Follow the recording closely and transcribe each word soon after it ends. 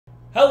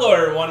Hello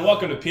everyone,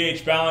 welcome to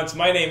phBALANCE.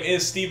 My name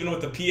is Steven with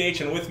the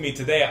PH, and with me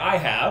today I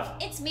have...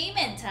 It's me,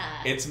 Minta.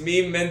 It's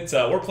me,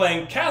 Minta. We're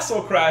playing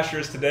Castle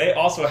Crashers today.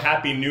 Also,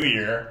 Happy New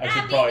Year.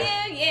 Happy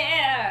New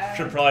Year!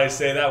 Should probably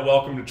say that.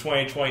 Welcome to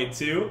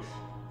 2022.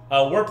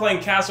 We're playing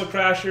Castle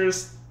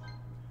Crashers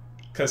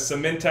because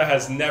Samantha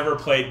has never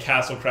played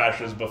Castle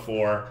Crashers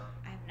before.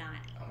 I'm not.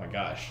 Oh my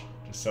gosh,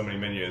 just so many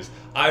menus.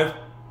 I've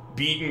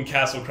beaten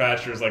Castle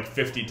Crashers like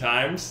 50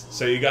 times,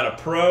 so you got a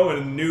pro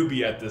and a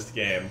newbie at this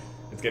game.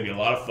 It's gonna be a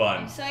lot of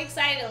fun. I'm so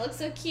excited. It looks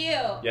so cute.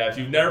 Yeah, if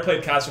you've never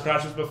played Castle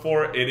Crashers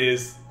before, it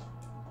is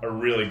a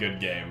really good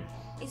game.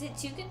 Is it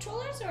 2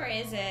 controllers or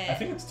is it? I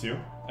think it's 2.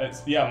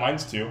 Yeah,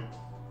 mine's 2.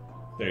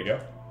 There you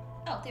go.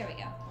 Oh, there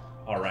we go.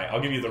 All right,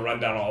 I'll give you the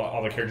rundown on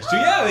all the characters too.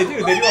 Yeah, they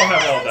do. They do all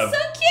have all of them. So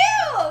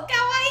cute,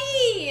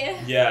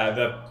 kawaii. Yeah,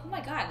 Oh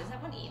my god, is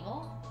that one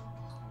evil?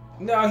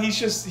 No, he's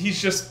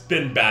just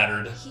been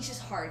battered. He's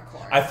just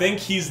hardcore. I think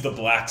he's the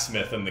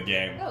blacksmith in the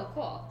game. Oh,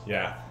 cool.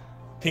 Yeah,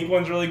 pink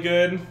one's really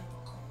good.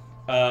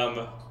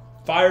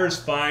 Fire's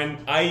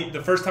fine.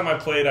 The first time I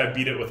played, I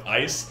beat it with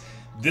ice.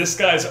 This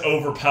guy's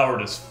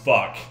overpowered as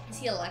fuck. Is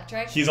he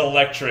electric? He's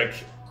electric,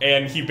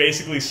 and he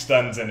basically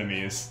stuns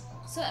enemies.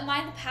 So am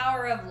I the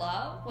power of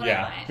love? What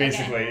Yeah, am I?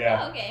 basically, okay.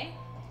 yeah.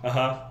 Oh,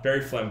 okay.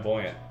 Very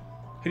flamboyant.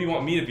 Who do you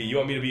want me to be? You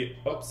want me to be...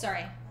 Oh, Oops,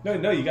 sorry.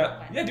 No, you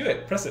got... Yeah, do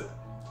it. Press it.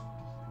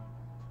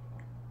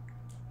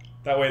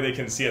 That way they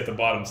can see at the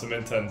bottom,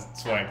 Samantha and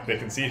Swank. They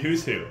can see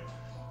who's who.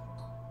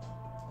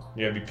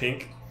 You gotta be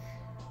pink?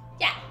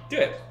 Yeah. Do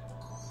it.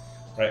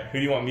 Right, who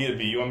do you want me to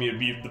be? You want me to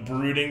be the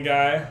brooding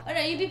guy? Oh no,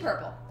 you be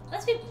purple.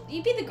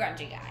 You be the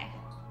grungy guy.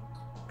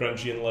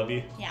 Grungy and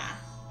lovey? Yeah.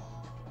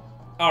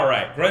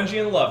 Alright, grungy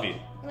and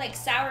lovey. Like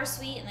sour,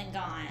 sweet, and then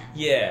gone.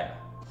 Yeah.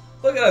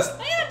 Look at us.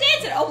 Look at him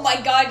dancing. Oh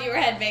my god, you were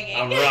headbanging.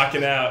 I'm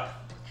rocking out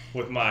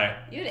with my...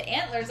 You had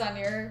antlers on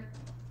your...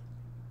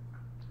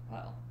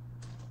 Whoa.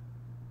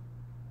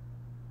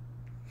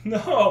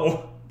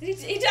 No! He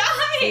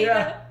died!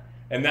 Yeah.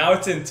 And now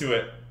it's into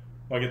it.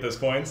 Want to get those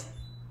coins?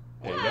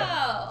 There you go.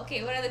 Wow.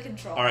 Okay, what are the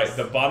controls? Alright,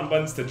 the bottom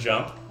button's to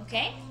jump.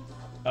 Okay.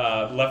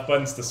 Left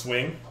button's to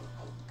swing.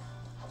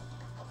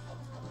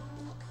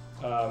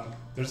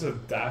 There's a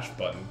dash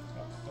button.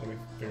 Let me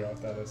figure out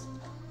what that is.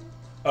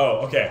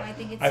 Oh, okay. Oh, I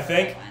think it's the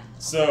right one.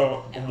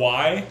 So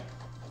No.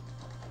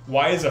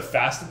 Y is a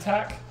fast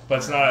attack, but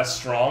it's not as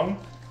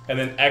strong. And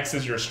then X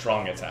is your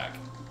strong attack.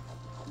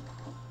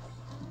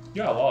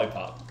 You got a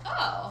lollipop.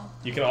 Oh.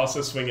 You can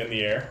also swing in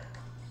the air.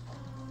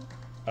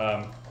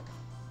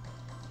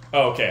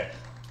 Oh, okay.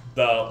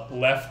 The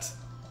left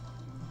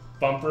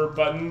bumper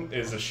button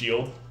is a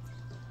shield.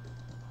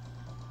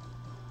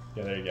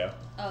 Yeah, there you go.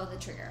 Oh, the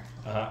trigger.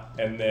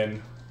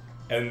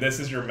 And this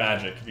is your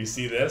magic. If you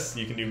see this,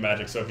 you can do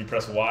magic. So if you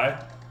press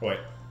Y, wait.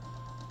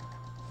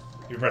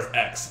 If you press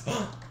X. I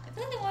feel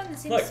like they want the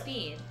same Look.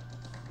 speed.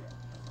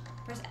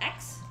 Press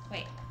X?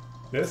 Wait.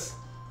 This?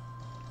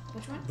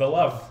 Which one? The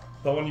love.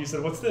 The one you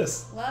said, what's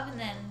this? Love and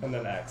then... And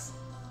then X.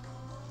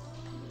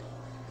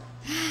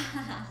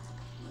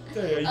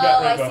 There you go. You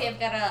got Oh, I rainbow. see. I've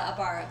got a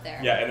bar up there.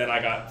 Yeah, and then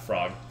I got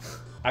frog.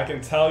 I can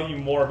tell you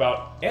more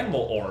about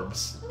animal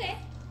orbs. Okay.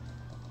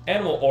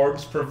 Animal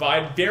orbs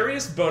provide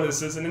various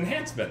bonuses and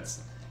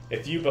enhancements.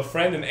 If you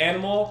befriend an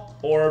animal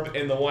orb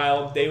in the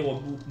wild, they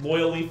will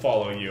loyally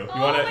follow you. Oh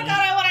my god,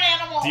 I want an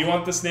animal! Do you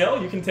want the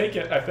snail? You can take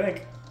it, I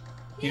think.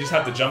 You just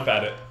have to jump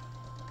at it.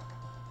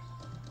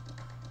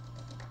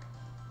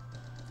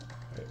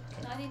 Wait,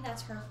 okay. No, I think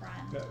that's her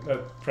friend. No,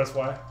 press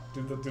Y.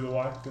 Do the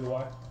Y. Do the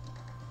Y.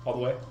 All the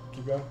way.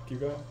 Keep going. Keep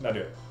going. Now do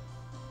it.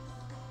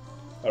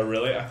 Oh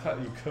really? I thought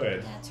you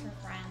could. That's her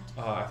friend.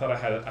 Oh, I thought I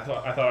had it. I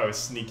thought I was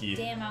sneaky.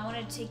 Damn, I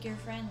wanted to take your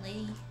friend,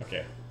 lady.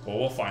 Okay. Well,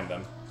 we'll find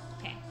them.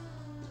 Okay.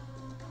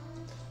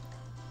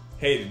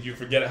 Hey, did you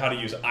forget how to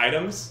use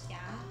items? Yeah.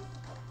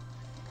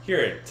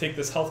 Here, take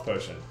this health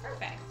potion.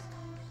 Perfect.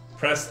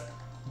 Press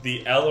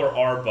the L or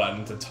R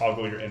button to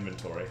toggle your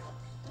inventory.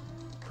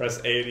 Press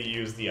A to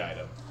use the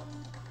item.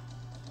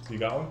 So you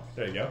got one?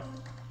 There you go.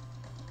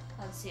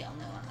 That's the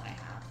only one that I have.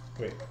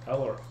 Wait,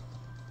 L or...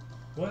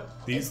 What?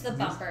 It's the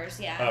bumpers,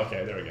 yeah. Oh,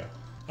 okay, there we go.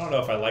 I don't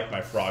know if I like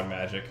my frog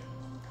magic.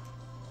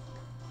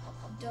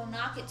 Don't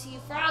knock it till you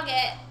frog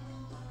it.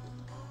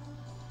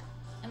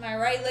 Am I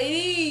right,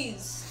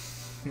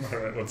 ladies?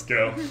 Alright, let's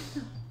go.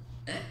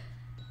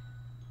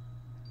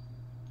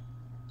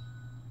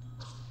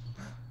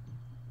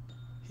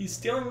 He's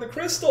stealing the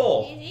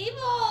crystal! He's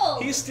evil!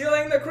 He's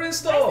stealing the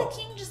crystal! Why is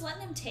the king just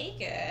letting him take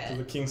Because it?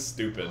 the king's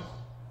stupid.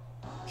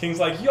 King's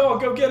like, yo,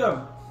 go get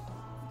him!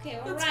 Okay,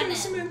 we're Let's running. go,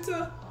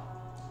 Samantha!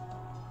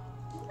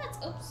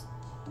 Oops.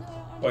 No, I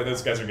don't want Wait,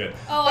 those guys are good.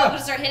 Oh, I'm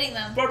gonna start hitting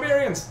them.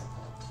 Barbarians!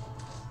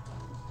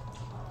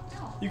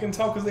 No. You can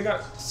tell because they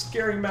got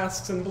scary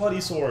masks and bloody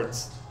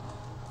swords.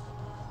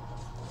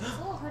 It's a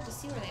little hard to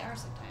see where they are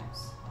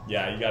sometimes.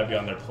 Yeah, you gotta be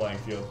on their playing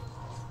field.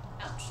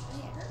 Ouch.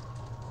 Did I get hurt?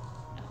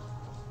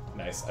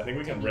 Nice. I think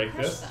we can You break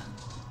crushed this. them.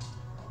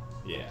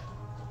 Yeah.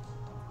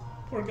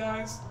 Poor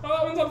guys. Oh,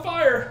 that one's on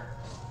fire!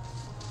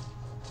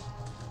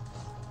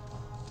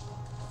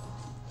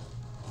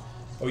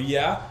 Oh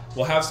yeah?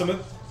 We'll have some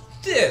of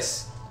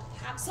this!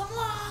 Have some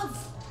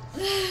love!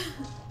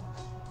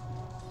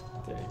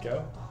 There you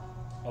go.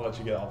 I'll let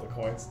you get all the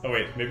coins. Oh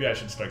wait, maybe I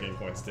should start getting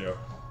coins too.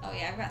 Oh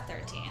yeah, I've got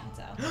 13,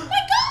 so... Oh my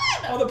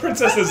god! Oh, the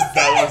princesses!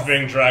 That one's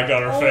being dragged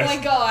on her face. Oh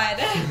my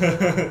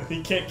god.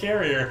 He can't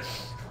carry her.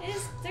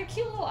 They're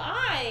cute little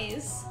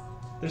eyes.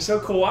 They're so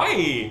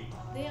kawaii.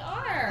 They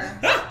are.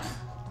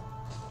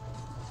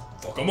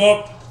 Fuck them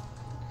up.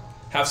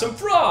 Have some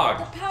frog.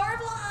 The power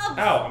of love.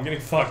 Ow, I'm getting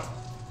fucked.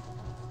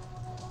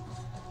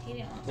 He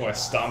didn't want Oh, I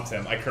stomped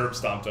him. I curb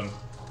stomped him.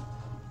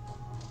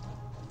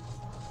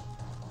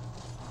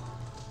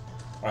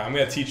 Alright, I'm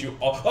gonna teach you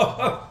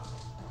all.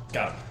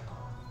 Got him.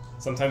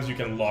 Sometimes you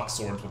can lock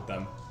swords with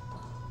them.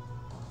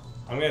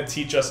 I'm gonna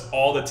teach us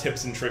all the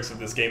tips and tricks of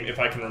this game if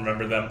I can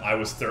remember them. I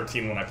was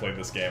 13 when I played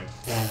this game.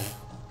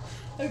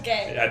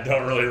 Okay. I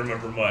don't really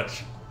remember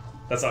much.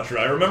 That's not true.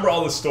 I remember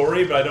all the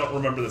story, but I don't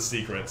remember the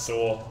secrets.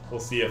 So we'll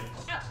see if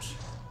Ouch.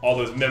 all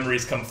those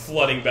memories come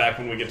flooding back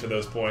when we get to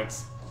those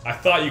points. I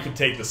thought you could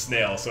take the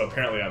snail, so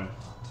apparently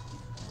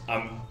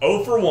I'm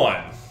 0 for 1.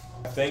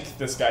 I think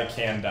this guy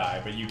can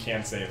die, but you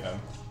can save him.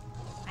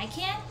 I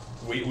can't?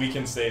 We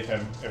can save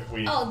him if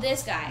we... Oh,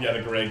 this guy. Yeah,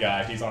 the gray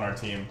guy. He's on our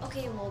team.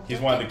 Okay, well... He's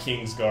one of the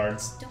king's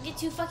guards. Don't get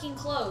too fucking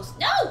close.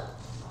 No!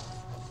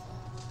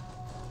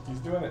 He's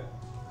doing it.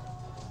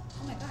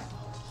 Oh my god.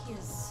 He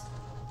is...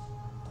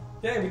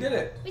 Yeah, we did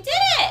it. We did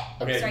it!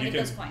 Okay, sorry, you get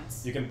can, those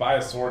points. you can buy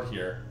a sword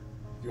here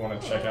if you want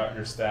to check out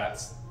your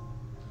stats.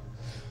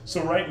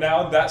 So right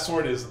now, that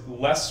sword is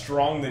less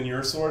strong than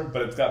your sword,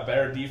 but it's got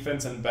better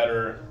defense and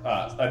better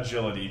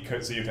agility,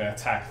 so you can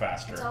attack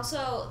faster. It's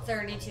also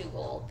 32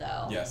 gold,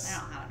 though. Yes. I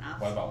don't have enough.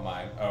 What about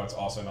mine? Oh, it's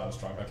also not as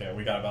strong. Okay,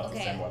 we got about the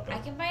same weapon. I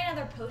can buy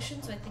another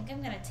potion, so I think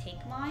I'm gonna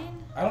take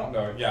mine. I don't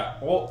know. Yeah.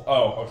 Well.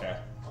 Oh. Okay.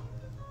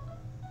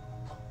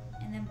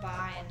 And then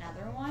buy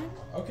another one.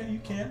 Okay, you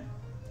can.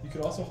 You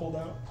could also hold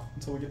out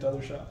until we get to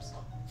other shops.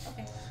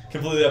 Okay.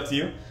 Completely up to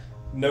you.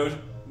 No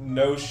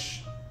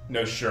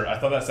shirt. I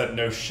thought that said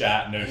no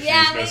shat, no shoes,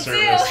 Yeah, no me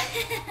service.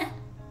 too.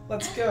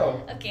 Let's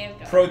go. Okay, I'm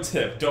going. Pro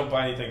tip: don't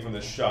buy anything from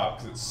this shop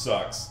because it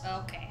sucks.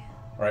 Okay.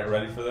 All right,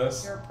 ready for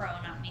this? You're a pro,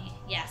 not me.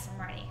 Yes,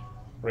 I'm ready.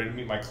 Ready to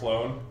meet my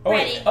clone? Oh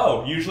Ready. wait.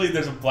 Oh, usually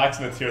there's a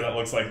blacksmith here that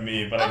looks like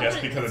me, but I guess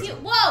but because it's you.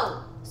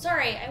 Whoa!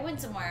 Sorry, I went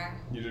somewhere.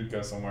 you did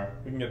go somewhere.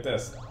 We can get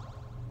this.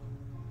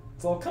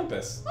 It's a little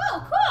compass. Oh,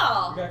 We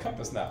cool. got a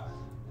compass now.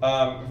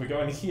 If we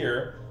go in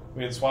here,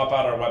 we can swap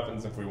out our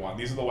weapons if we want.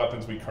 These are the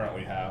weapons we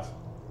currently have.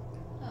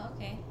 Oh,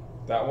 okay.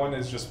 That one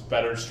is just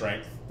better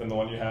strength than the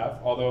one you have,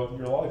 although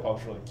your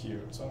lollipop's really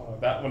cute. So I don't know.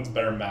 That one's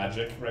better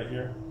magic right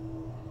here,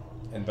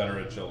 and better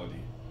agility.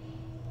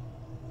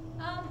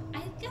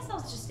 I guess I'll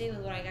just stay with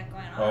what I got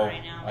going on Oh,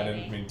 right now. I Maybe.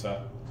 didn't mean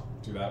to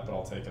do that, but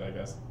I'll take it, I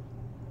guess.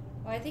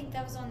 Well, I think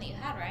that was the one that you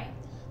had, right?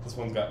 This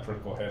one's got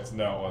critical hits.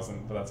 No, it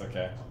wasn't, but that's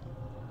okay.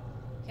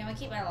 Okay, I'm gonna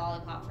keep my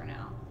lollipop for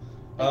now.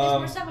 Wait, there's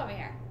more stuff over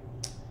here.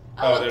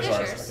 Oh, there's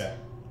Crashers. ours. Okay.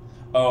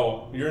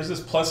 Oh, yours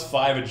is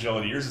 +5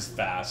 agility. Yours is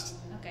fast.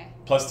 Okay.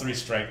 +3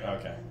 strength.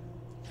 Okay.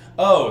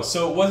 Oh,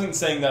 so it wasn't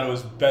saying that it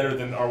was better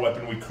than our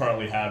weapon we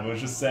currently have. It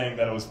was just saying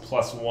that it was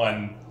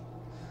 +1.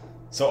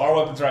 So our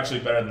weapons are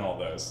actually better than all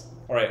those.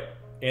 All right.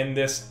 In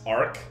this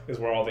arc is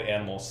where all the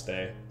animals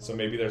stay. So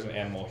maybe there's an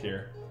animal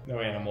here. No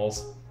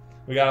animals.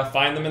 We gotta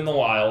find them in the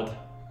wild.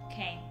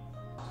 Okay.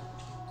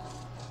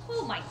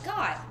 Oh my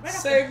god! Right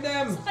off Save the-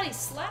 them! Somebody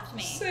slapped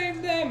me.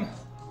 Save them!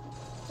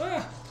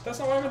 Ah, that's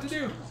not what I meant to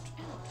do.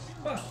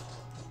 Ah,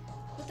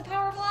 With the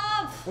power of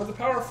love. with the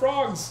power of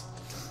frogs.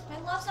 My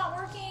love's not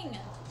working.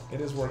 It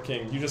is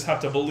working. You just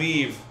have to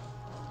believe.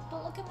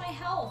 But look at my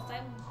health.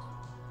 I'm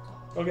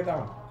Go get that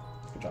one.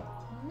 Good job.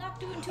 not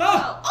doing too Ah!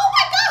 well. Oh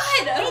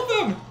my god! Help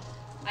him!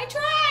 I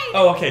tried.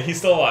 Oh, okay. He's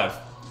still alive.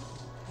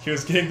 He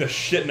was getting the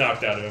shit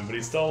knocked out of him, but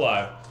he's still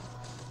alive.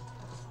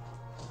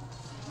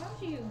 How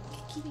are you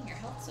keeping your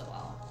health so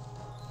well?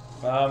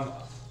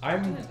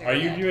 I'm. Doing Are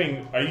very you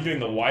good. doing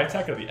the Y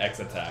attack or the X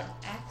attack?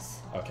 X.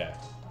 Okay.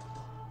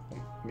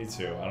 Me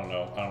too. I don't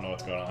know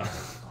what's going on.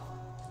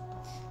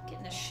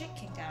 Getting the shit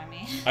kicked out of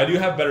me. I do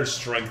have better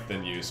strength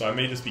than you, so I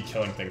may just be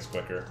killing things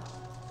quicker.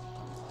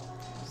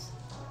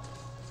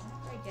 I'm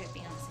not very good at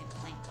being on the same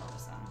plane though,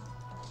 so.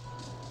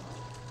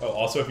 Oh,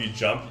 also if you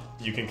jump,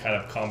 you can kind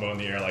of combo in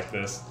the air like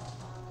this.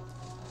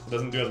 It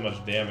doesn't do as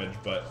much damage,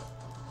 but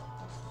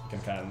you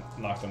can kind of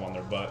knock them on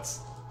their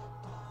butts.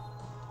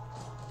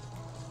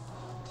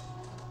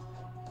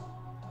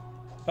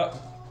 Oh.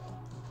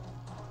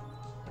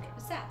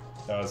 What's that?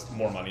 That was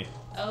more money.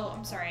 Oh,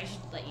 I'm sorry. I should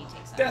let you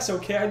take some. That's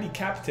okay, I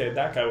decapitated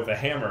that guy with a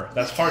hammer.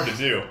 That's hard to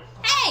do.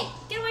 Hey!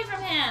 Get away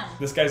from him!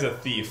 This guy's a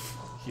thief.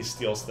 He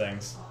steals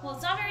things. Well,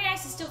 it's not very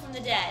nice to steal from the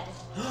dead.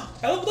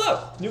 I leveled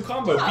up! New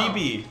combo, Oh.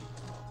 BB.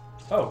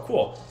 Oh,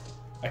 cool.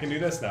 I can do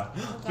this now.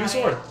 Oh, New God,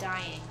 sword. I'm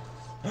dying.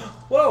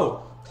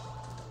 Whoa!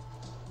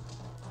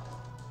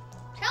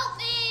 Help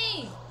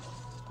me!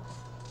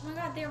 Oh my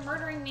god, they're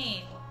murdering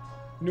me.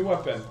 New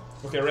weapon.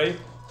 Okay, ready?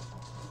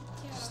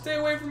 Yeah. Stay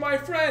away from my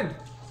friend!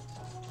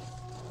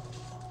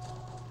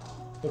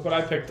 Look what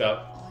I picked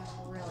up.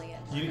 Oh, I'm really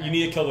getting You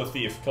need to kill the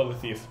thief. Kill the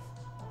thief.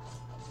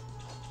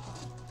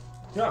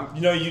 Yeah,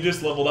 you know, you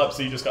just leveled up,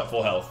 so you just got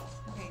full health.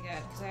 Okay,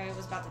 good, because I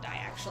was about to die,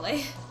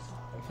 actually.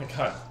 Oh my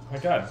god. Oh my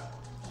god.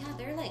 Yeah,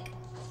 they're like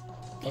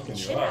beating Fucking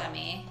shit you up. out of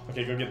me.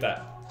 Okay, go get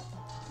that.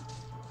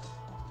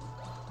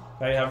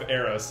 Now you have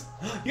arrows.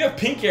 You have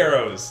pink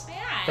arrows!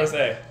 Yeah. Press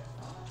A.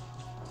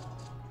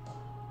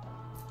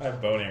 I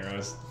have bone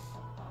arrows.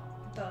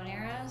 Bone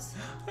arrows?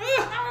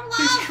 Ah,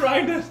 he's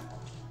trying to...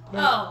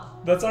 Oh.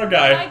 That's our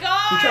guy. Oh my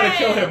god! We're trying to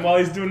kill him while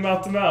he's doing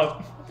mouth to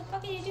mouth. What the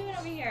fuck are you doing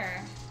over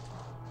here?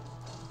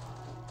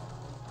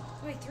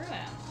 Oh, I threw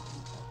him.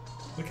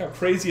 Look how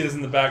crazy it is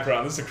in the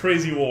background. This is a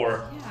crazy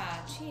war. Yeah,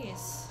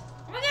 jeez.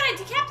 Oh my god, I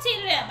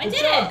decapitated him! I Good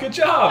did job, it! good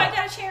job! Oh, I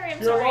got a cherry,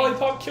 I'm Your sorry.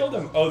 lollipop killed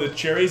him. Oh, the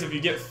cherries, if you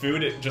get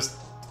food, it just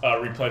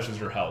replenishes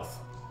your health.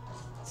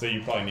 So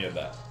you probably needed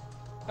that.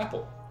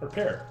 Apple. Or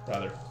pear,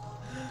 rather.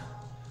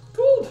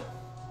 Gold!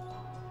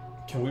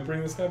 Can we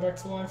bring this guy back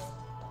to life?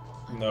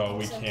 No,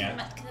 we can't.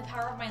 Can the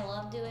power of my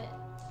love do it?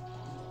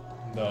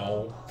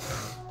 No.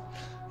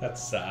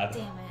 That's sad.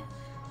 Damn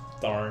it.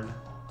 Darn.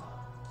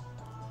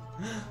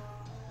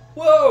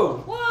 Whoa!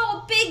 Whoa,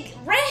 a big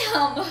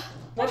ram!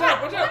 Watch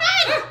out, watch out!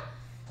 Ah!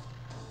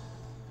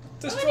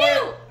 Destroy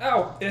it!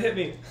 Ow, it hit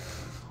me.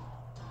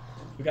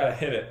 We gotta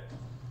hit it.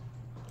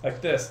 Like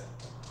this.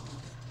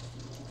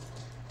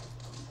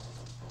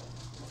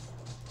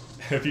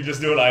 If you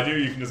just do what I do,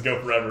 you can just go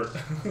forever.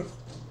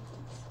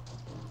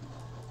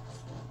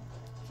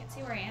 Can't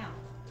see where I am.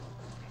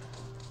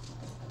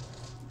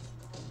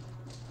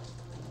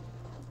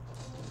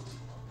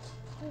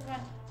 Okay.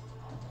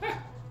 Ah.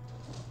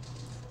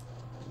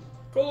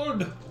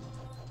 Gold!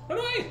 Run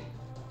away!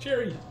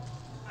 Cherry!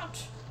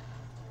 Ouch.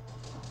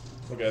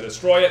 We're gonna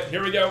destroy it.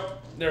 Here we go.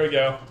 There we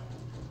go.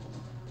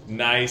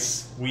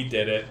 Nice. We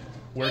did it.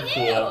 We're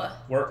cool.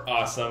 We're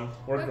awesome.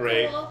 We're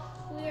great. Cool.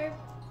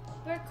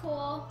 We're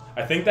cool.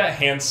 I think that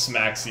hand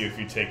smacks you if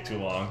you take too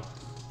long.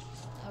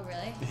 Oh,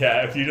 really?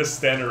 Yeah, if you just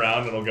stand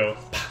around, it'll go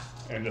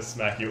and just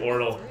smack you,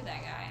 or it'll Threw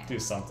that guy. do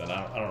something.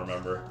 I don't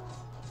remember.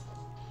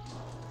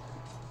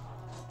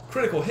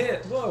 Critical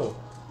hit. Whoa.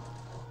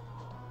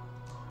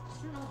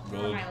 I don't know what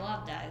power of my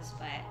love does,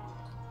 but...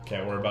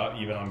 Okay, we're about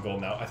even on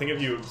gold now. I think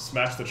if you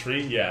smash the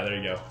tree, yeah, there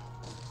you go.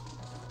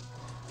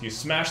 If you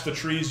smash the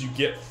trees, you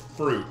get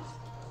fruit.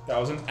 That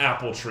was an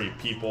apple tree,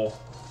 people.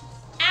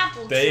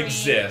 Apple They tree.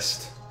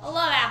 exist. I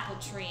love apple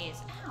trees.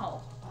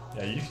 Ow.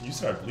 Yeah, you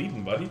started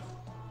bleeding, buddy.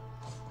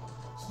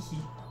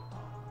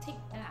 Take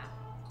that.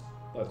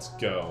 Let's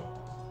go.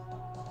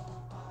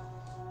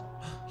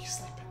 He's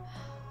sleeping.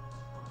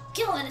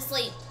 Kill him in his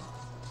sleep.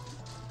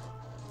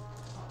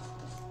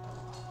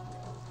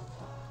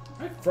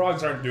 My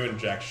frogs aren't doing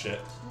jack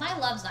shit. My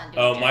love's not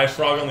doing Oh, jack my shit.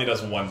 frog only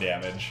does 1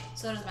 damage.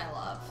 So does my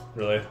love.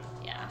 Really?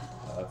 Yeah.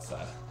 Oh, that's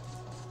sad.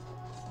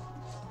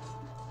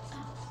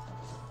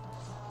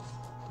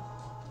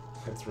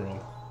 I threw him.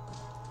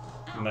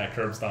 And I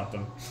curb stomped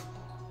them.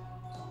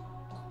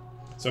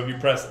 So if you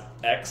press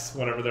X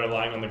whenever they're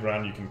lying on the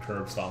ground, you can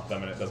curb stomp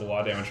them and it does a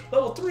lot of damage.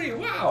 Level 3,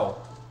 wow!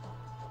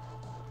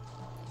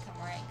 Come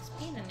right,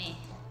 XP to me.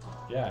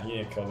 Yeah, you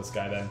need to kill this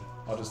guy then.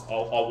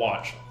 I'll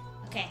watch.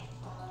 Okay.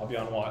 I'll be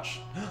on watch.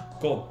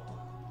 Gold.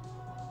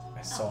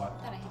 I saw it.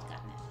 I thought I had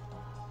gotten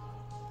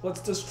it. Let's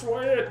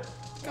destroy it!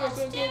 Go, Let's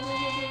go, do go, go, go,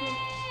 go,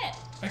 go. it!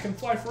 I can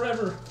fly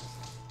forever.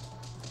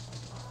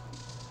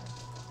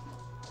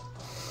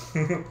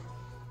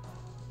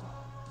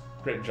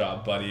 Great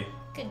job, buddy.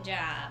 Good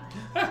job.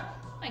 Ah,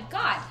 My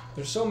god.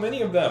 there's so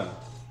many of them.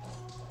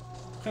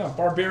 What kind of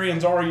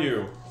barbarians are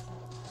you?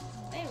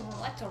 They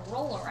like to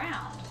roll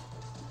around.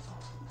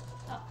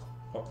 Oh.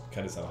 Oh,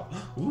 cut his head off.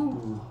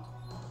 Ooh.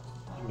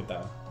 You can get that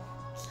one.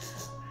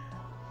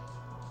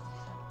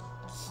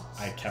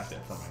 I kept it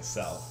for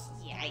myself.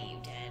 Yeah, you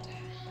did.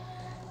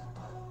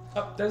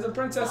 Oh, there's the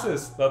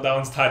princesses. Oh, that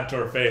one's tied to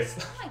her face.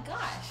 Oh my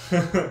gosh.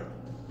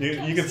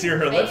 you can see her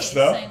face, lips,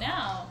 though. I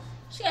know.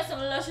 She got some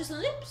luscious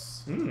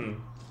lips. Hmm.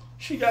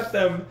 She got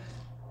them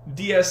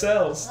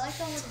DSLs. I like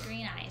the one with the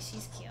green eyes.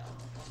 She's cute.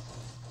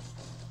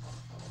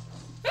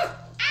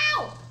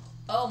 Ow!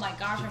 Oh my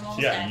gosh, I'm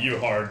almost Yeah, dead. you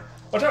hard.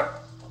 Watch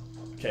out!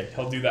 Okay,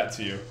 he'll do that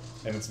to you,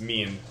 and it's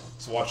mean.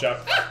 So watch out.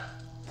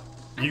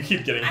 You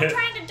keep getting I'm hit.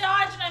 trying to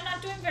dodge and I'm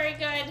not doing very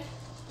good.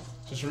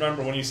 Just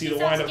remember when you see He's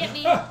the out wind to up. get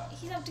me. Ah,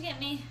 He's out to get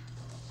me.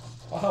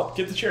 I'll help.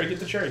 Get the cherry. Get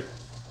the cherry. Okay,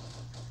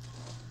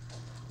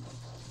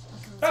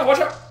 Ah, watch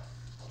out!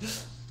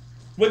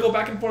 Wiggle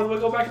back and forth.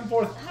 Wiggle back and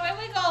forth how do I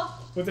wiggle?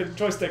 with the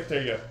joystick.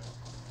 There you go.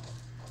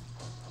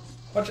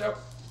 Watch out!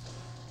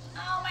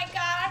 Oh my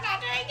god, I'm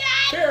not doing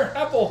good! Pear,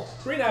 apple,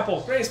 green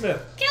apple, Granny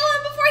Smith. Kill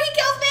him before he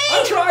kills me!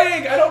 I'm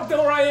trying. I don't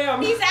know where I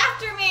am. He's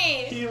after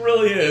me! He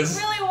really is.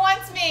 He really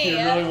wants me!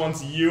 He really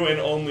wants you and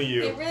only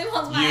you. He really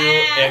wants my You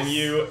ass! and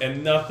you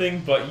and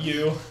nothing but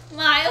you.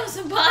 Miles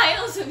and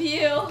piles of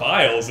you!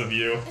 Piles of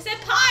you. I said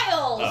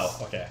piles! Oh,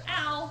 okay.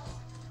 Ow!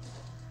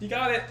 You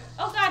got it.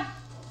 Oh god!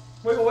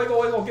 Wiggle, wiggle,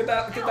 wiggle. Get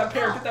that Ow,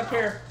 pear. ow, Get that ow.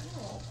 pear.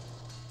 Ew.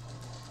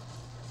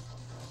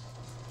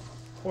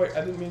 Wait,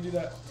 I didn't mean to do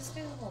that. This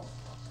guy's a little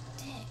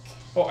dick.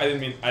 Oh, I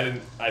didn't.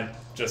 I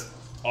just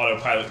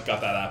autopilot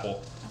got that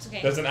apple. That's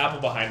okay. There's an apple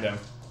behind him.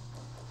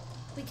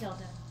 We killed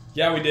him.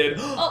 Yeah, we did.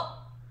 Oh.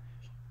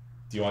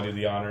 Do you want to do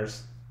the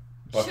honors?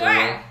 Sure.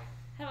 How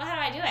do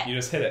I do it? You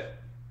just hit it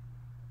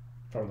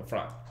from the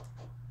front.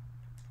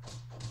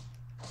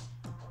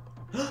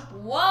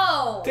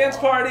 Whoa! Dance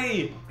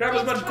party! Grab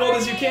as Dance much gold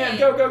as you party! can.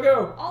 Go, go,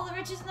 go! All the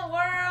riches in the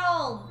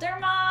world! They're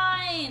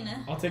mine!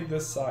 I'll take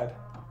this side.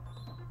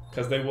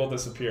 Because they will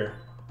disappear.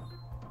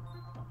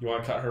 You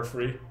want to cut her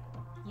free?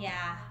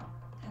 Yeah.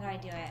 How do I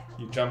do it?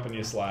 You jump and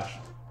you slash.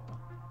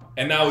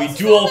 And now we This is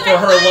duel the for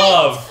one her that I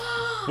love!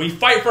 We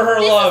fight for her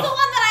love! This is the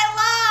one that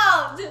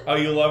I loved! Oh,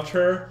 you loved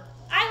her?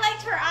 I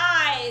liked her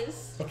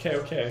eyes. Okay,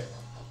 okay.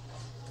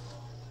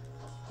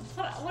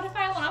 What if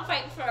I want to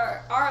fight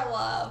for our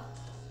love?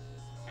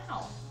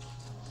 Ow.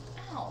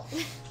 Ow.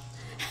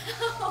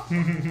 Ow.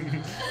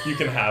 You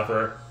can have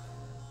her.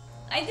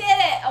 I did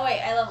it! Oh wait,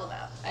 I leveled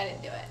up. I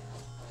didn't do it.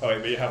 Oh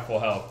wait, but you have full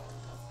health.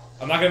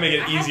 I'm not gonna make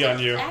it easy on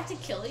you. I have to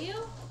kill you?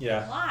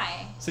 Yeah.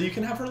 Why? So you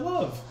can have her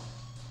love.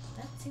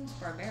 That seems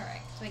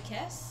barbaric. Do I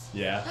kiss?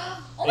 Yeah.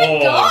 Oh my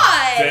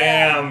god!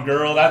 Damn,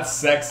 girl, that's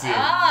sexy.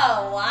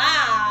 Oh,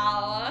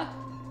 wow.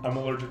 I'm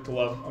allergic to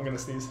love. I'm gonna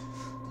sneeze.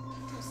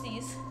 Don't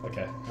sneeze.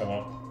 Okay, I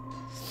won't.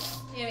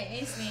 You made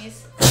me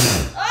sneeze.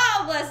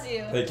 Oh, bless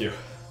you. Thank you.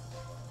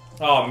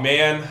 Oh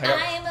man.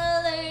 I'm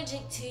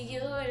allergic to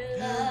your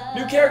love.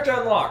 New character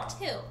unlocked.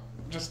 Who?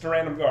 Just a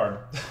random guard.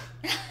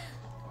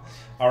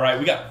 Alright,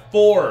 we got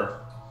 4.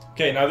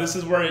 Okay, now this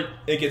is where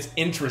it gets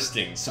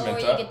interesting,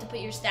 Samantha. Or you get to put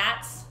your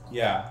stats.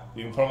 Yeah,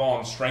 you can put them all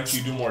on strength,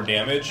 you do more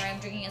damage. Sorry, I'm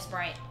drinking a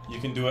Sprite. You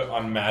can do it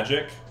on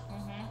magic.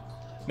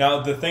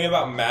 Now, the thing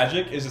about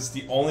magic is it's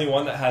the only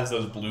one that has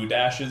those blue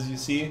dashes you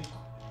see.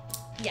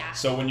 Yeah.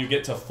 So when you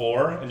get to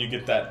 4 and you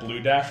get that blue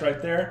dash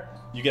right there,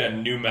 you get a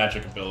new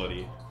magic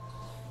ability.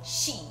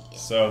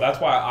 So that's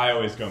why I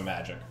always go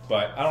magic.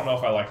 But I don't know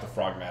if I like the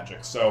frog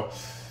magic. So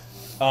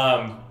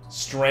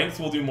strength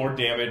will do more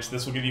damage.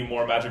 This will give you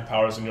more magic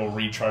powers and you'll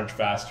recharge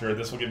faster.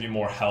 This will give you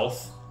more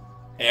health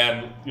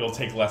and you'll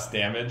take less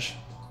damage.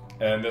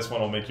 And this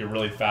one will make you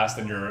really fast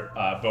and your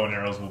bow and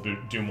arrows will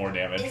do more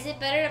damage. Is it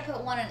better to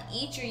put one on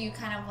each or you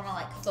kind of want to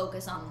like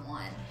focus on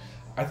one?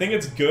 I think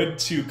it's good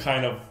to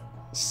kind of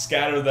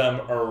scatter them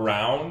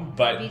around,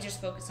 but maybe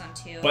just focus on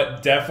 2.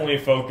 But definitely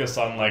focus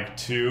on like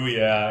 2,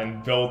 yeah,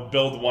 and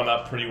build one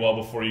up pretty well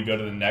before you go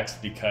to the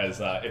next, because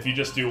if you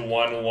just do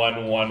 1,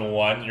 1, 1,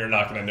 1, you're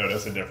not going to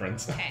notice a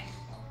difference. Okay.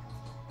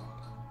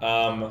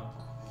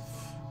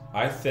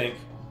 I think.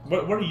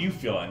 What are you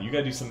feeling? You got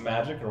to do some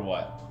magic or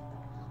what?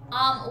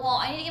 Well,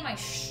 I need to get my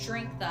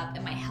strength up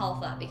and my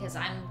health up because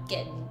I'm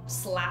getting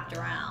slapped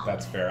around.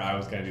 That's fair. I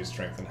was going to do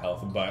strength and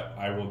health, but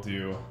I will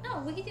do. No,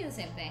 we could do the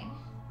same thing.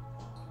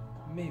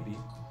 Maybe.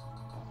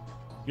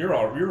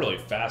 You're really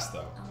fast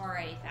though. I'm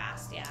already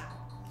fast, yeah.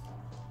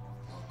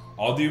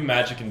 I'll do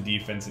magic and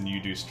defense, and you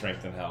do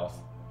strength and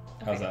health.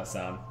 How's that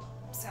sound?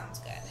 Sounds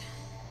good.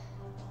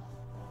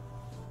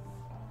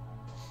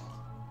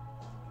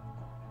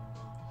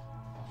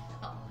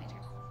 Oh, my turn.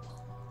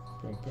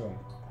 Boom, boom,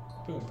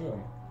 boom,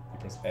 boom. You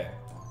press A.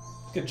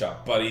 Good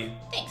job, buddy.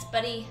 Thanks,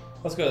 buddy.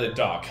 Let's go to the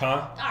dock,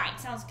 huh? All right,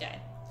 sounds good.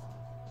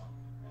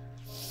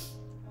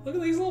 Look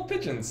at these little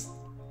pigeons.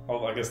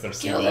 Oh, I guess they're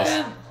Kill seagulls.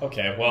 them.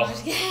 Okay, well. I'm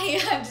just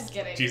kidding. I'm just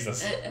kidding.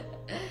 Jesus.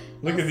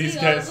 Look at these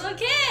guys. Little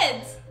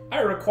kids.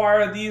 I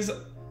require these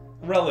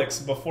relics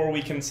before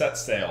we can set I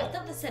sail.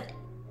 thought this said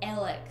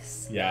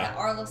Alex. Yeah. That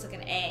R looks like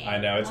an A. I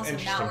know, it's also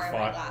interesting not wearing my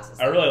font. glasses,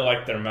 I really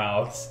like their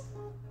mouths.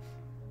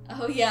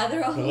 Oh yeah,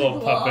 they're all The little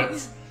long.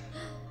 puppets.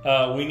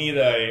 We need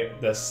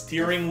the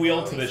steering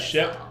wheel to the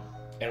ship,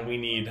 and we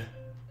need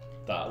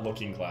the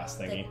looking glass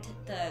thingy. What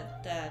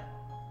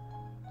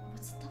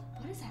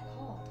is that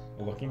called?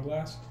 A looking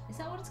glass? Is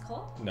that what it's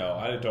called? No,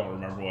 I don't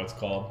remember what it's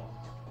called.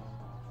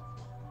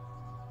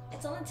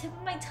 It's on the tip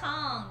of my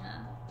tongue.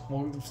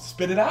 Well,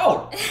 spit it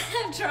out.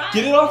 I'm trying.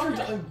 Get it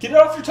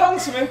off your tongue,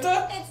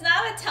 Samantha. It's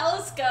not a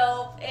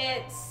telescope.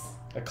 It's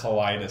A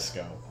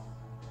kaleidoscope.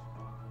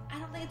 I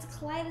don't think it's a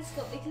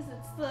kaleidoscope because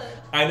it's the.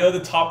 I know the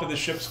top of the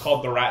ship's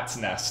called the rat's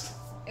nest.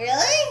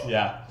 Really?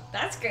 Yeah.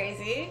 That's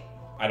crazy.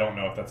 I don't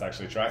know if that's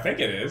actually true. I think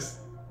it is.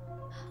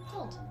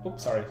 Hold.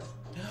 Oops, sorry.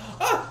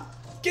 Ah!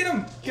 Get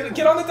him!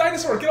 Get on the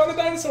dinosaur! Get on the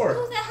dinosaur!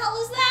 Who the hell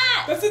is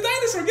that? That's the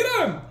dinosaur! Get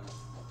on him!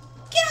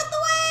 Get out the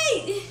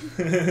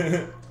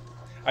way!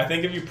 I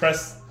think if you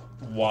press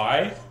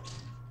Y,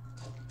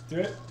 do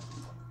it.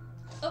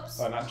 Oops.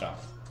 Oh, not chomp.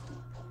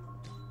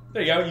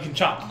 There you go. You can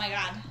chomp. Oh my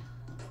god.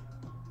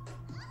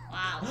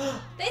 Wow.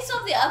 They still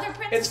have the other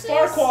princesses? It's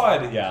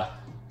Farquaad! Yeah.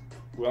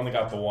 We only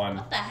got the one.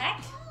 What the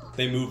heck?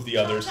 They moved the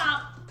others.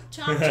 Chomp,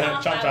 chomp,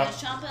 chomp, Chomp, I chomp.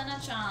 was chomping a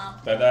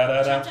chomp.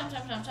 Da-da-da-da. Chomp,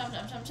 chomp, chomp, chomp,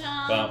 chomp, chomp,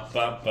 chomp. Bump,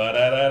 bump,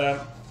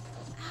 ba-da-da-da.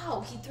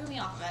 Ow, he threw me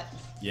off of it.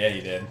 Yeah,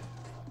 you did.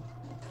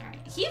 Alright.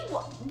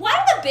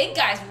 Why do the big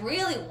guys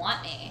really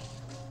want me?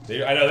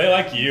 I know, they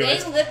like you.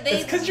 It's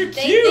because you're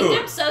They cute. think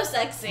I'm so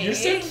sexy. You're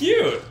so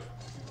cute.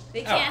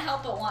 They can't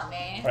help but want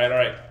me.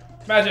 Alright.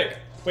 Magic.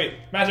 Wait,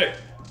 magic.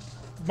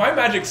 My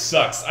magic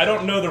sucks. I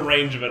don't know the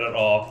range of it at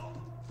all.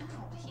 Ow,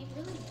 he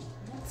really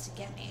wants to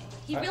get me.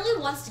 He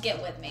really wants to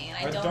get with me, and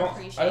I don't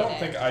appreciate it. I don't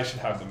think I should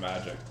have the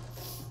magic.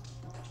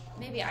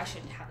 Maybe I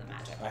shouldn't have the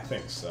magic. I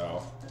think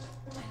so.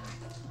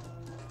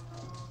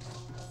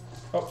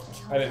 Oh,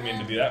 I didn't mean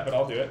to do that, but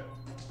I'll do it.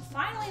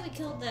 Finally, we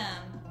killed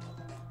them.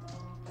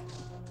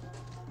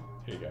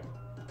 Here you go.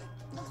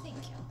 Oh, thank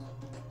you.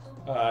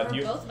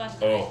 We're both about to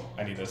die. Oh,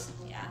 I need this.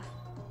 Yeah.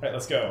 Alright,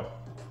 let's go.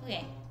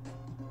 Okay.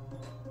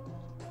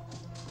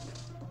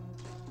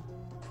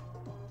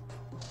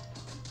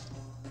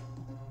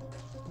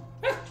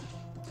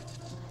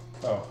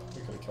 Oh,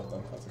 we could have killed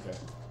them. That's okay.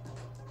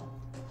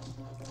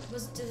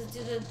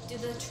 Do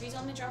the trees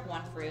only drop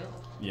one fruit?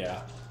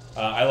 Yeah.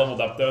 I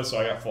leveled up though, so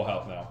I got full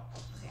health now.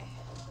 Okay.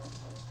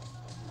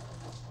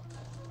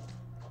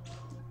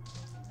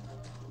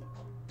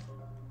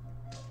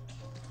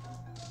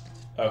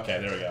 Okay,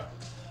 there we go.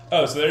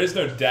 Oh, so there is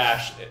no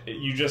dash.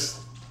 You just,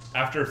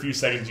 after a few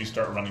seconds, you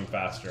start running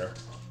faster.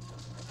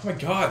 Oh my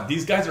god,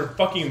 these guys are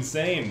fucking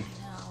insane.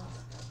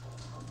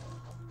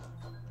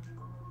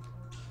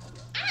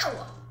 I know.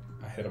 Ow!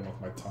 I hit him with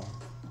my tongue.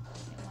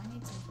 Okay, well, I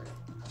need some fruit.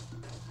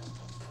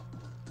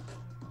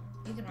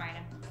 You can ride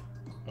him.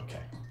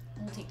 Okay.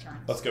 We'll take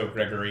turns. Let's go,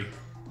 Gregory.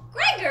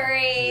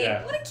 Gregory!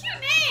 Yeah. What a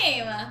cute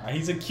name!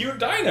 He's a cute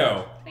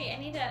dino. Wait, I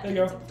need There you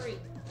go. some fruit.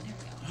 There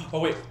we go. Oh,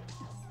 wait.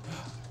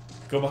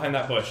 Go behind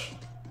that bush.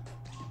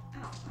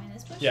 Ow, behind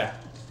this bush? Yeah.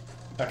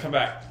 Now come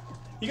back.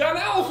 You got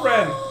an owl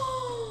friend!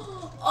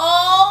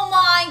 Oh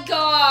my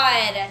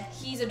god!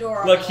 He's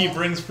adorable. Look, he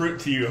brings fruit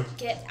to you.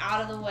 Get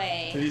out of the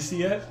way. Did you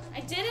see it? I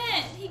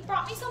didn't. He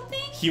brought me something?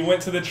 He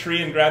went to the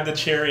tree and grabbed the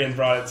cherry and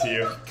brought it to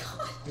you. Oh my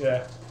god.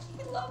 Yeah.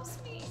 He loves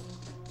me.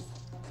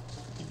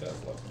 He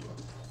does love you.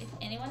 If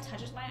anyone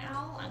touches my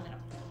owl, I'm gonna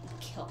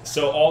kill them.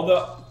 So all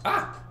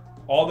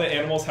the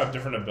animals have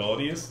different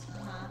abilities.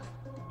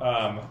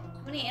 How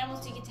many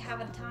animals do you get to have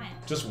at a time?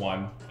 Just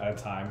one at a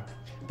time.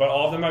 But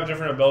all of them have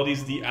different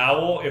abilities. The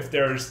owl, if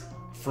there's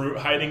fruit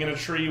hiding in a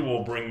tree,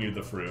 will bring you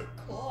the fruit.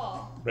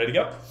 Cool. Ready to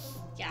go?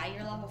 Yeah,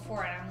 you're level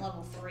 4 and I'm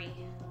level 3.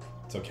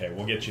 It's okay.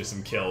 We'll get you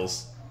some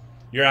kills.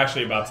 You're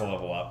actually about to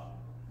level up.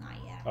 Not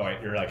yet. Oh wait,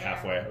 you're like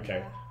halfway.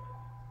 Okay.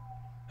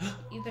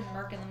 You've been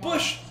murking them all.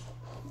 Bush!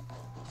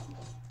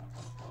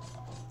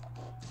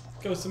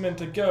 Go,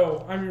 Samantha,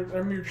 go! I'm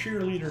your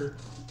cheerleader.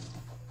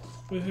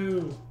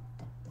 Woohoo!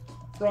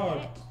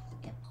 Frog.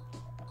 Yep.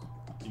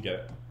 You get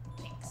it.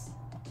 Thanks.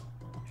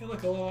 Hey,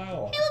 look, a little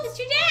owl. Hey, look, it's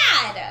your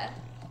dad!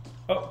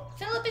 Oh,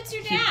 Philip, it's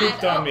your dad! he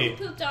pooped on me. He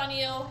pooped on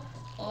you.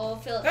 Oh,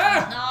 Philip's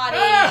Ah! naughty.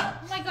 Ah!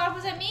 Oh my god, what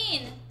does that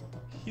mean?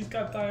 he's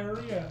got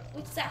diarrhea.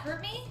 Wait, does that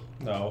hurt me?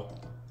 No.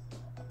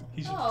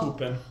 He's just Oh.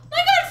 pooping. My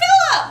god,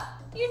 Philip!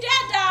 Your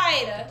dad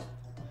died!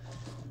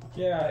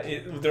 Yeah,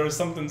 there was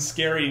something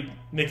scary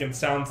making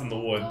sounds in the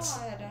woods.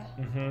 God.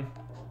 Mm-hmm.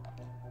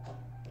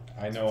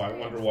 I know, I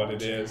wonder what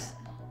it is.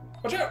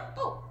 Watch out!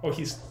 Oh. Oh,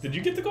 did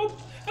you get the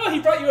gold? Oh, he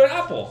brought you an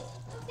apple!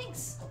 Oh,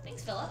 thanks.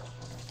 Thanks, Philip.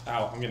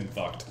 Ow, I'm getting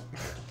fucked.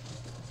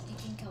 You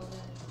can kill the...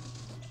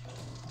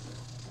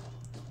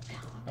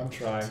 I'm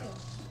trying.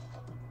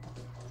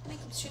 Somebody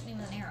keeps shooting me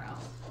with an arrow.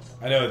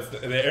 I know,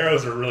 the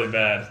arrows are really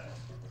bad.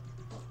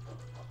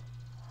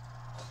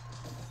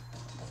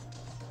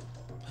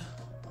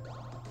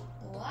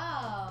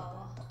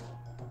 Wow.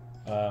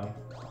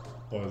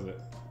 What was it?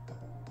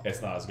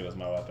 It's not as good as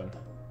my weapon.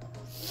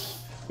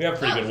 We have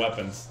pretty good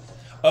weapons.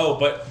 Oh,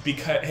 but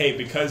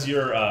because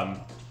your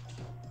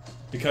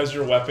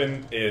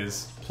weapon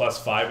is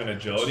 +5 in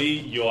agility,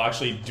 you'll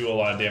actually do a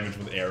lot of damage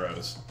with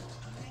arrows.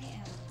 I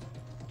am.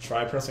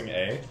 Try pressing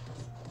A.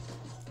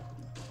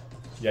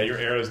 Yeah, your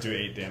arrows do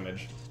 8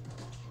 damage.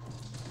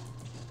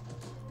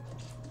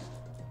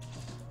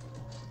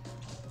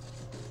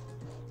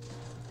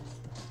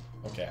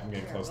 Okay, I'm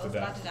getting close to Both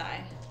death. about to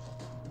die.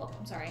 Oh,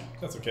 I'm sorry.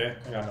 That's okay.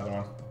 I got another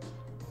one.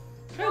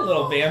 Hi,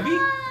 little Bambi.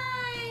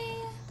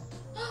 Hi.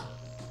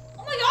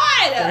 Oh my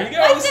god! There he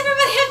Why goes. does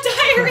everybody have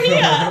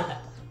diarrhea?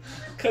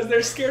 Because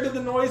they're scared of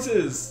the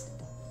noises.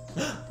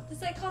 Does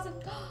that cause him?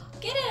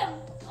 Get him!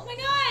 Oh my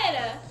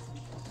god!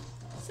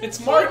 So It's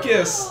cute.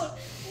 Marcus!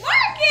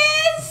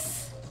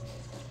 Marcus!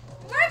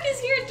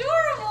 Marcus, you're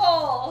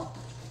adorable!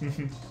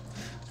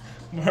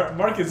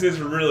 Marcus is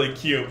really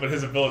cute, but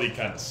his ability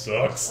kind of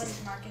sucks. What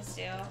does Marcus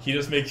do? He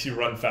just makes you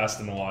run fast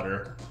in the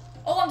water.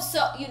 Oh,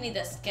 you need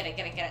this. Get it,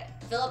 get it, get it.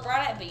 Philip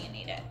brought it, but you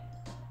need it.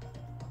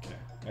 Okay,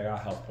 I got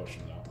a health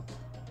potion though.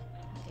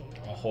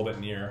 Okay, I'll hold it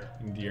near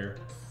and dear.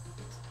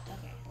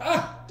 Okay.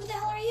 Ah! Who the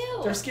hell are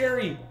you? They're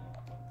scary!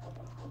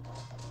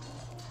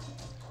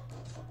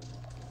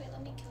 Wait,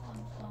 let me kill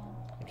him.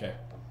 Oh. Okay,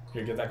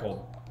 here, get that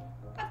gold.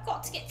 I've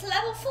got to get to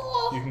level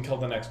 4! You can kill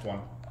the next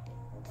one.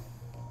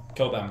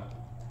 Kill them.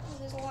 Oh,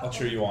 there's a lot I'll of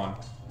cheer them. you on.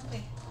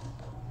 Okay.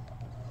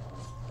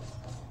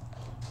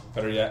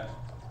 Better yet,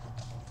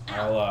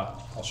 Ow.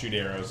 I'll shoot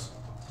arrows.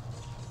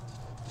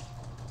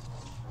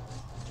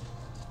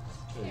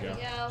 There you There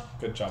we go.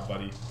 Good job,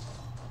 buddy.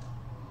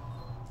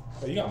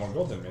 Oh, you got more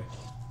gold than me.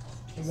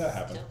 When did that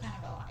happen? Still kind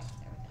of alive.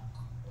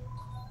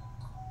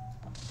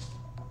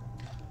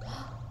 There we go.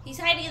 He's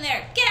hiding in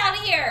there. Get out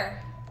of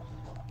here!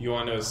 You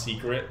want to know a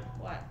secret?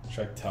 What?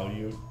 Should I tell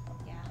you?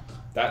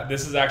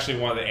 This is actually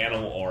one of the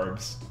animal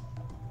orbs.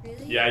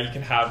 Really? Yeah, you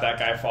can have that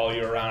guy follow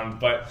you around,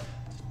 but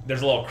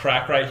there's a little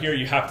crack right here.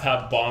 You have to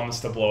have bombs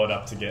to blow it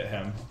up to get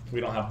him. We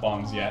don't have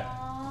bombs yet.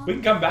 We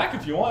can come back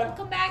if you want. I'll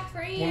come back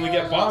for you. When we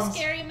get bombs.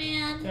 Scary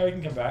man. Yeah, we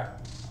can come back.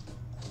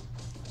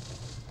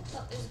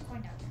 Oh, there's a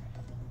coin down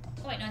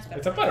there. Oh wait, no, it's a butterfly.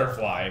 It's a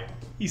butterfly.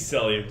 He's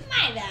silly.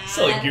 My bad.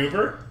 Silly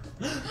goober.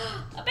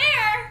 A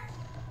bear.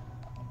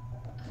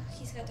 Oh,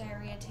 he's got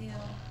diarrhea too.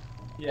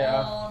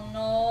 Yeah. Oh no.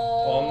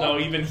 Oh no,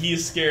 even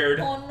he's scared.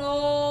 Oh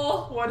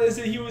no. What is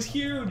it? He was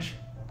huge.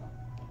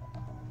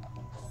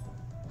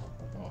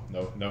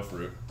 Oh, no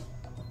fruit.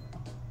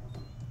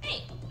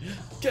 Hey.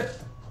 Get.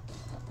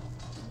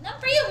 Not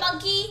for you,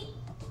 monkey.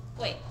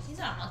 Wait, he's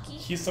not a monkey.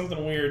 He's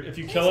something weird. If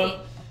you Who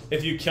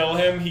kill is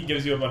him, he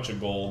gives you a bunch of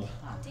gold.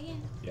 Oh, dang it.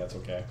 Yeah, it's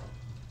okay.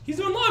 He's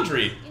doing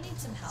laundry. You need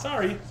some help.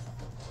 Sorry.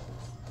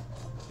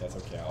 That's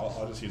okay.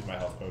 I'll just use my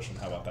health potion.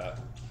 How about that?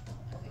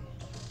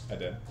 I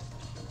did.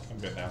 I'm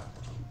good now.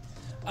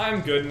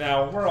 I'm good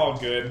now. We're all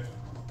good.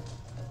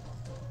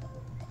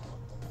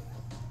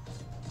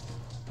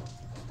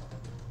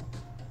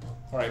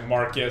 Alright,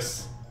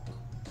 Marcus.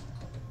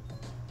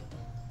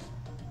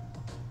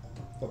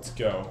 Let's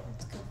go.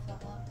 Let's go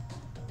level up.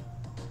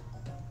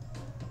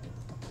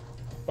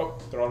 Oh,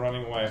 they're all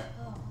running away.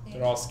 Oh, okay.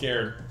 They're all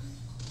scared.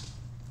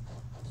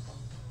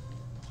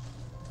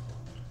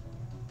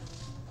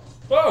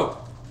 Whoa!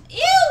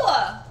 Ew!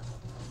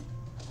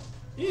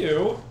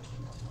 Ew.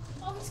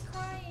 Oh, he's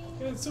crying.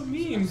 Yeah, it's so I'm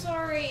mean.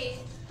 sorry.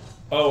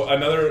 Oh,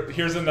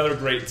 here's another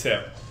great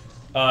tip.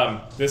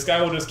 This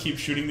guy will just keep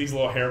shooting these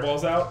little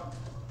hairballs out.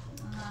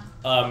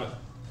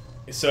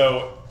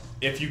 So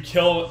if you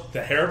kill the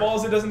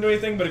hairballs, it doesn't do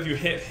anything, but if you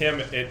hit him,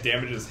 it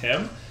damages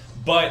him.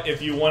 But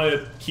if you want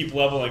to keep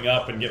leveling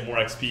up and get more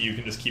XP, you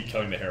can just keep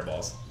killing the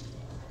hairballs.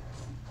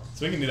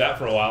 So we can do that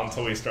for a while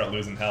until we start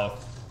losing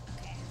health.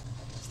 Okay.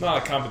 It's not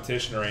a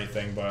competition or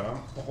anything, but I'm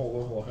a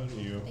whole level ahead of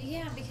you.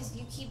 Yeah, because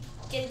you keep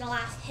getting the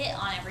last hit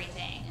on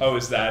everything. Oh,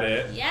 is that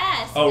it?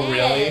 Yes. Oh, it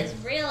really? is,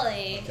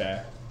 really.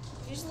 Okay.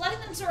 You're just letting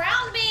them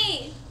surround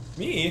me.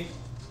 Me?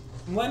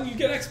 I'm letting you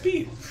get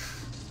XP.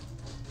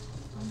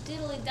 I'm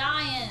diddly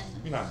dying.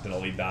 You're not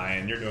diddly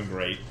dying. You're doing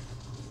great.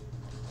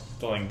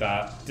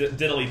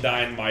 Diddly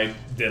dying my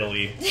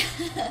diddly.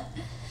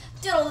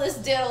 Diddle this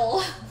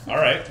diddle. All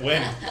right,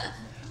 win.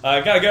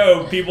 Gotta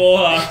go, people. We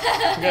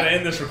gotta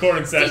end this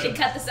recording So you session.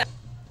 can cut this out.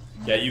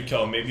 Yeah, you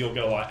kill him. Maybe you'll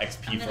get a lot of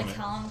XP I'm from gonna it.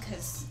 kill him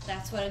because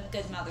that's what a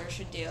good mother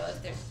should do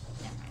if they're.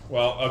 Never mind.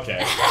 Well, okay.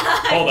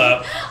 Hold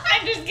up.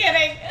 I'm just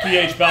kidding.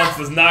 phBALANCE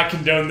does not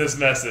condone this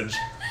message.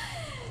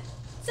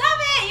 Stop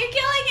it! You're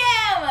killing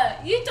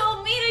him! You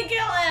told me to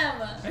kill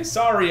him! I'm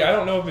sorry. I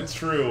don't know if it's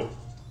true.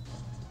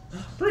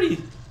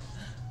 Pretty.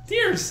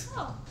 Deers.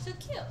 Oh, so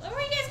cute. Where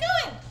are you guys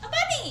going? A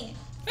bunny!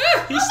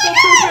 Ah, he's still my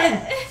pooping.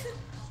 God!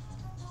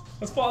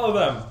 Let's follow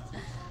them.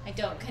 I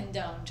don't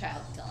condone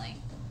child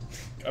killing.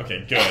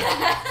 Okay, good.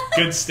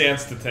 Good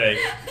stance to take.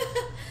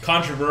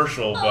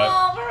 Controversial, but...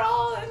 Oh, we're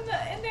all in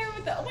there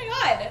with the... Oh my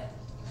god!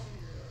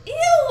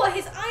 Ew!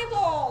 His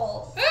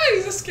eyeball! Ah,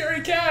 he's a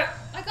scary cat.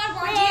 I got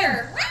more Run!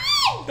 deer.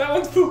 Run! That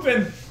one's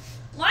pooping.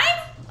 Mine?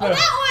 Oh, No.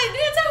 that one!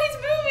 That's how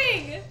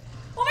he's moving!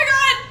 Oh my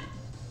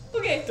god!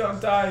 Okay.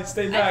 Don't die.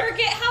 Stay back. I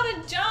forget how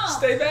to jump.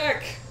 Stay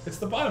back. It's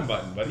the bottom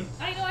button, buddy.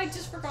 I know, I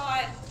just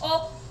forgot.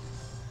 Oh,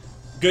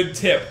 Good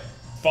tip.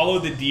 Follow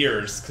the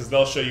deers, because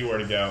they'll show you where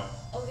to go.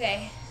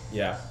 okay.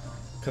 Yeah.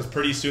 Because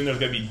pretty soon there's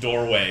going to be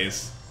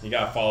doorways. You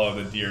got to follow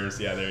the deers.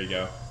 Yeah, there you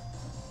go.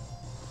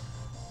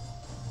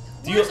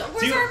 Where's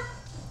our...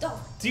 Oh,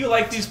 Do you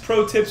like these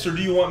pro tips, or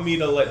do you want me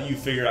to let you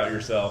figure out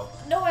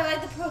yourself? no, I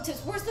like the pro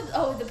tips. Where's the...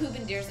 Oh, the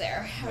pooping deer's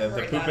there. Yeah,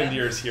 the pooping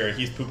deer's here.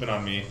 He's pooping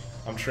on me.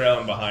 I'm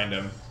trailing behind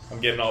him. I'm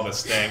getting all the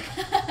stink.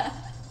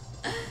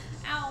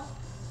 Ow.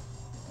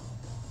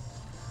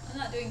 I'm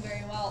not doing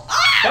very well.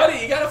 Ah! Buddy,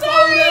 you gotta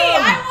follow Sorry,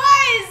 them!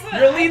 I was!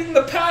 You're leading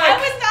the pack! I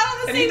was not on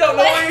the and same you don't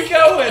know plane. where you're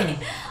going!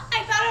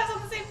 I thought I was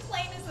on the same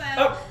plane as them.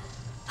 Oh.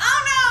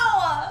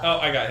 Oh no! Oh,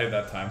 I got hit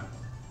that time.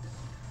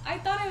 I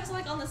thought I was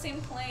like on the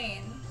same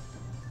plane.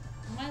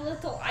 My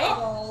little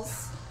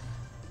eyeballs.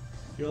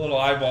 Your little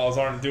eyeballs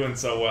aren't doing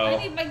so well.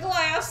 I need my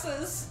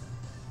glasses.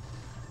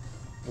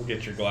 We'll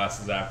get your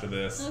glasses after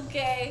this.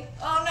 Okay.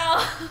 Oh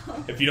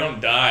no. If you don't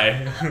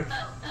die,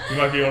 you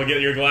might be able to get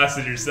your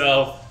glasses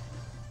yourself.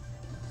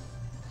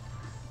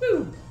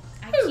 Woo!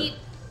 I keep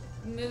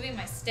moving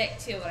my stick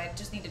too, but I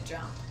just need to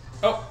jump.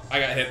 Oh, I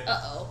got hit.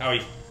 Uh-oh.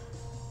 Owie.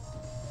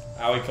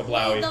 Owie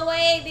kablowie. Lead the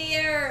way,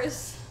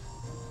 dears.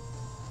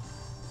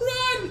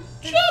 Run!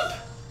 Jump!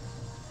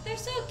 They're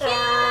so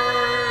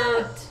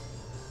cute.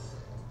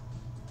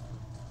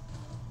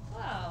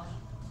 Wow.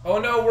 Oh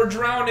no, we're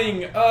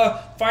drowning.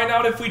 Find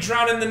out if we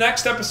drown in the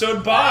next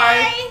episode.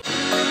 Bye.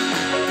 Bye.